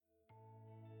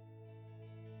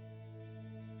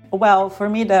Well, for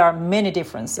me, there are many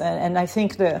differences. And I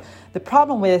think the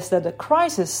problem is that the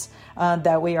crisis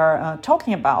that we are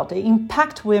talking about, they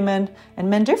impact women and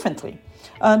men differently.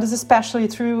 This is especially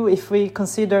true if we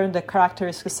consider the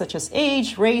characteristics such as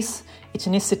age, race,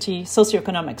 ethnicity,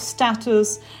 socioeconomic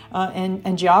status,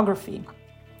 and geography.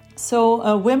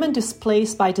 So women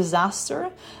displaced by disaster,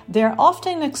 they're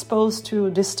often exposed to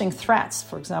distinct threats,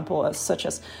 for example, such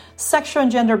as sexual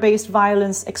and gender-based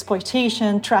violence,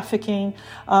 exploitation, trafficking,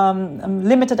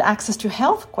 limited access to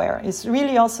health care. It's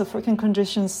really also working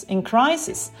conditions in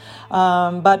crisis,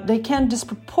 but they can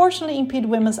disproportionately impede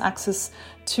women's access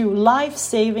to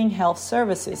life-saving health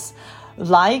services,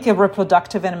 like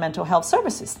reproductive and mental health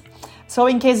services. So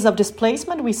in cases of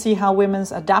displacement, we see how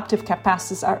women's adaptive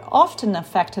capacities are often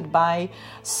affected by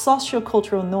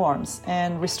sociocultural norms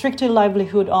and restricted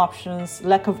livelihood options,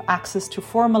 lack of access to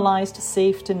formalized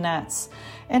safety nets.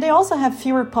 And they also have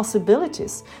fewer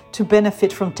possibilities to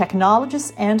benefit from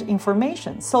technologies and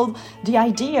information. So the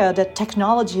idea that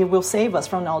technology will save us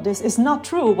from all this is not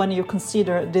true when you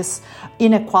consider these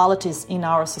inequalities in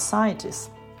our societies.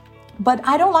 But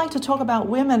I don't like to talk about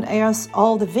women as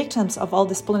all the victims of all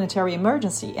this planetary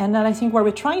emergency. And then I think what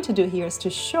we're trying to do here is to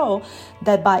show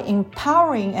that by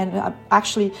empowering and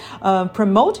actually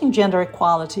promoting gender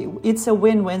equality, it's a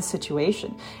win-win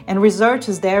situation. And research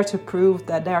is there to prove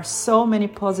that there are so many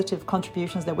positive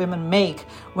contributions that women make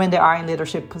when they are in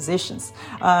leadership positions.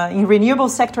 In renewable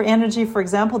sector energy, for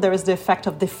example, there is the effect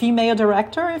of the female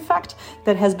director effect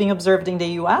that has been observed in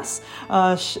the US.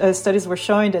 Studies were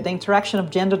showing that the interaction of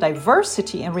gender diversity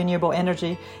and renewable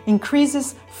energy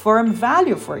increases firm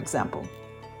value, for example.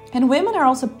 And women are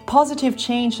also positive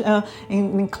change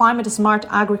in climate smart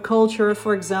agriculture,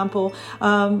 for example.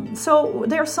 So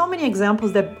there are so many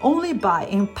examples that only by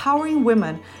empowering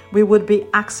women, we would be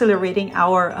accelerating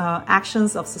our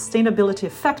actions of sustainability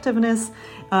effectiveness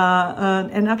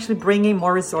and actually bringing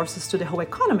more resources to the whole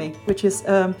economy, which is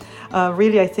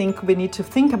really, I think we need to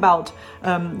think about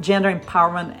gender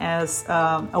empowerment as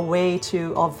a way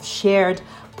of shared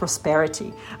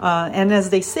prosperity. And as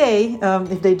they say,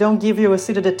 if they don't give you a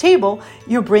seat at the table,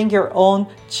 you bring your own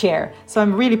chair. So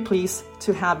I'm really pleased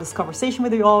to have this conversation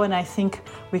with you all, and I think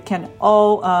we can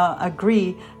all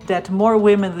agree that more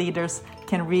women leaders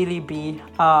can really be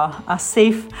a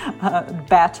safe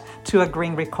bet to a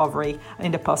green recovery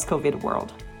in the post-COVID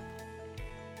world.